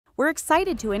We're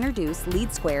excited to introduce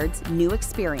LeadSquared's New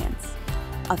Experience,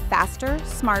 a faster,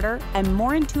 smarter, and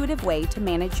more intuitive way to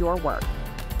manage your work,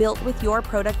 built with your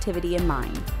productivity in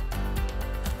mind.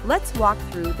 Let's walk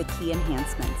through the key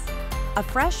enhancements. A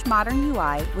fresh, modern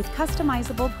UI with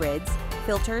customizable grids,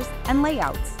 filters, and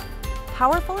layouts.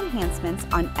 Powerful enhancements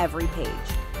on every page.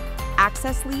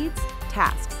 Access leads,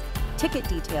 tasks, ticket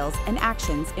details, and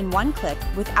actions in one click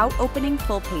without opening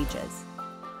full pages.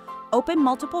 Open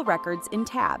multiple records in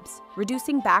tabs,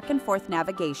 reducing back and forth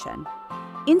navigation.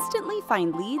 Instantly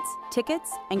find leads,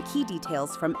 tickets, and key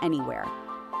details from anywhere.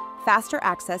 Faster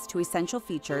access to essential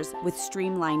features with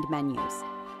streamlined menus.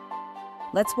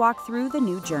 Let's walk through the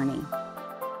new journey.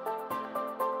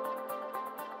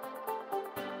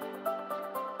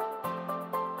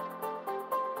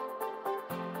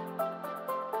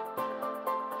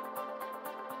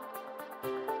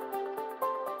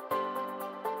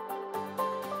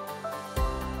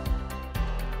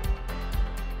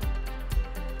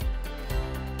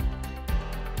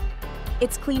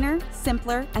 It's cleaner,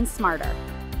 simpler, and smarter.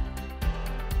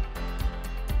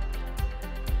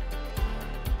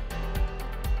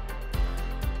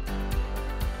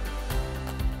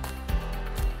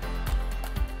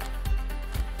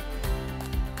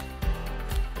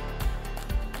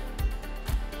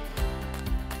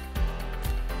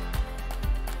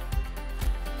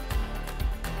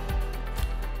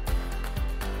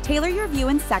 Tailor your view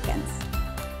in seconds.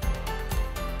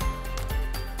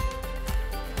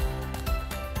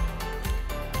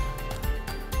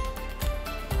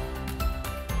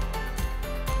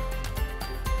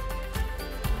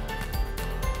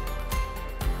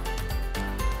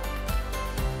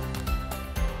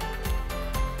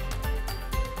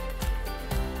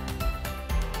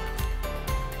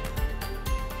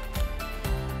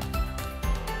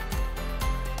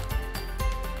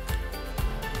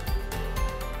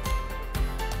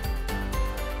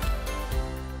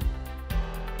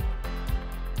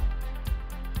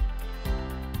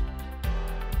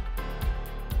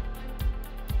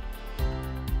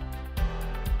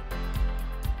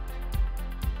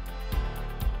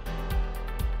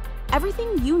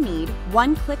 Everything you need,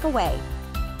 one click away.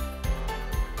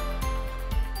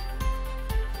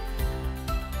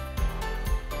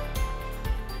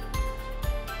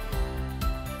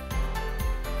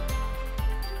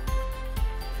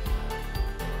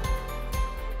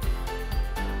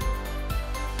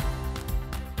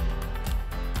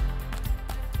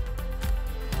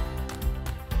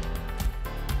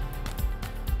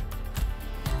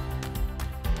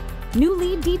 New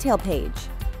lead detail page.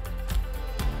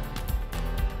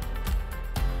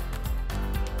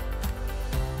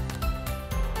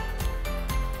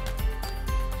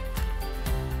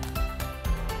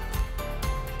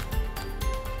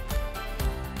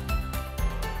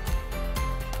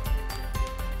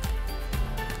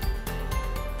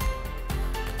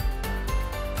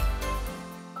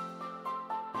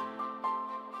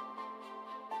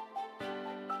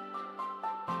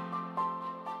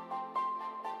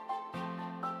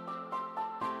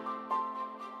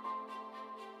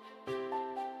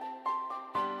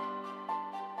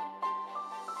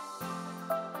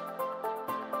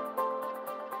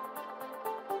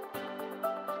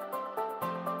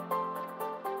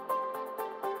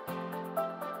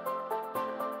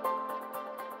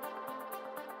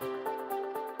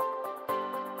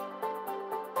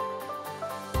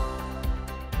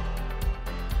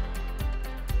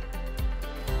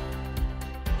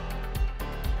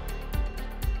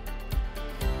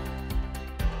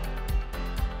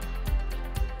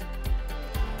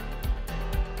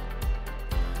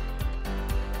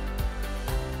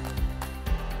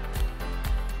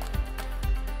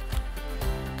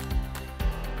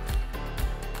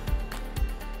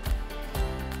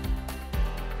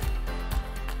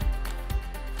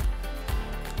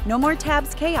 No more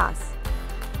tabs chaos.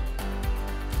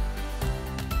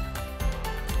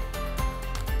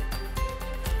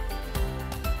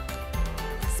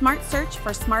 Smart search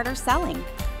for smarter selling.